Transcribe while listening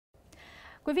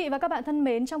Quý vị và các bạn thân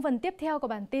mến, trong phần tiếp theo của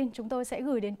bản tin, chúng tôi sẽ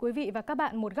gửi đến quý vị và các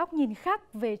bạn một góc nhìn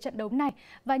khác về trận đấu này.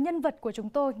 Và nhân vật của chúng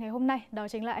tôi ngày hôm nay đó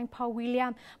chính là anh Paul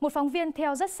William, một phóng viên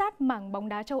theo rất sát mảng bóng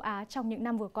đá châu Á trong những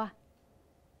năm vừa qua.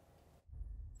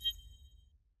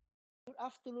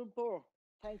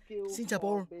 Xin chào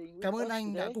Paul, cảm ơn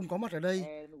anh đã cùng có mặt ở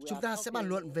đây. Chúng ta sẽ bàn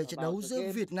luận về trận đấu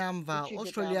giữa Việt Nam và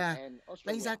Australia.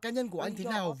 Đánh giá cá nhân của anh thế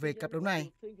nào về cặp đấu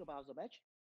này?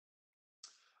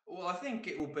 Well, I think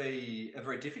it will be a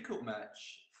very difficult match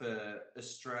for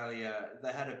Australia.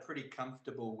 They had a pretty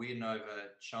comfortable win over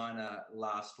China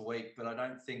last week, but I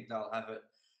don't think they'll have it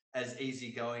as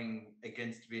easy going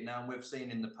against Vietnam. We've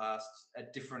seen in the past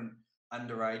at different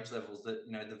underage levels that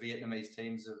the Vietnamese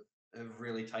teams have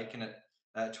really taken it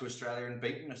to Australia and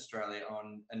beaten Australia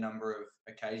on a number of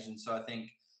occasions. So I think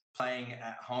playing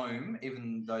at home,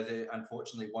 even though there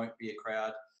unfortunately won't be a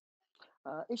crowd.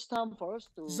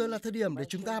 Giờ là thời điểm để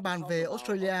chúng ta bàn về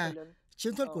Australia.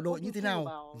 Chiến thuật của đội như thế nào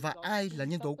và ai là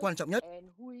nhân tố quan trọng nhất?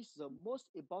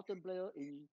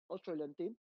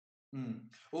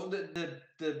 Well,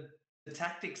 the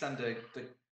tactics under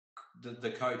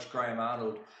the coach Graham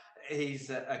Arnold, he's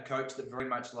a coach that very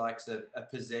much likes a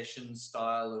possession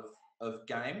style of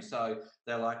game. So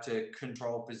they like to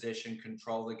control possession,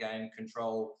 control the game,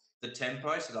 control the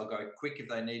tempo. So they'll go quick if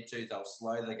they need to. They'll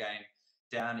slow the game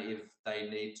down if they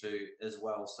need to as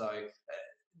well. So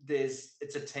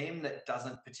it's a team that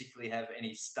doesn't particularly have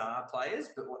any star players,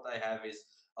 but what they have is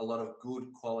a lot of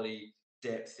good quality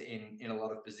depth in a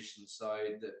lot of positions. So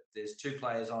there's two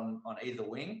players on either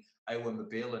wing, Awer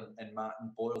Mobile and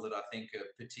Martin Boyle, that I think are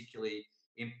particularly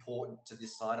important to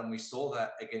this side, and we saw that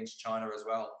against China as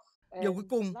well. Điều cuối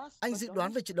cùng, anh dự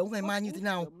đoán về trận đấu ngày mai như thế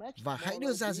nào và hãy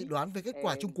đưa ra dự đoán về kết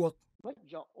quả chung cuộc.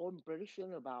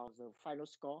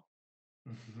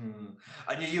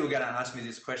 I knew you were going to ask me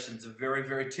this question. It's a very,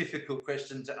 very difficult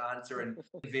question to answer, and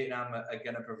Vietnam are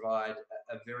going to provide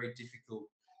a very difficult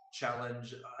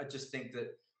challenge. I just think that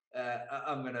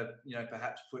I'm going to,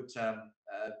 perhaps put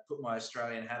my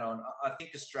Australian hat on. I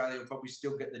think Australia will probably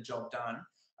still get the job done.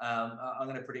 I'm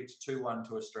going to predict 2-1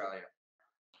 to Australia.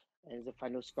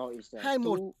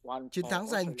 2-1, chiến thắng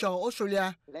dành cho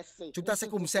Australia. Chúng ta sẽ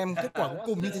cùng xem kết quả cuối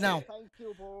cùng như thế nào.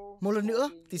 Một lần nữa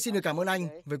thì xin được cảm ơn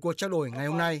anh về cuộc trao đổi ngày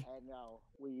hôm nay.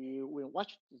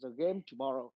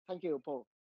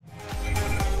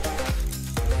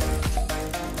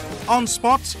 On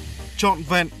Sport, trọn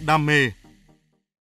vẹn đam mê.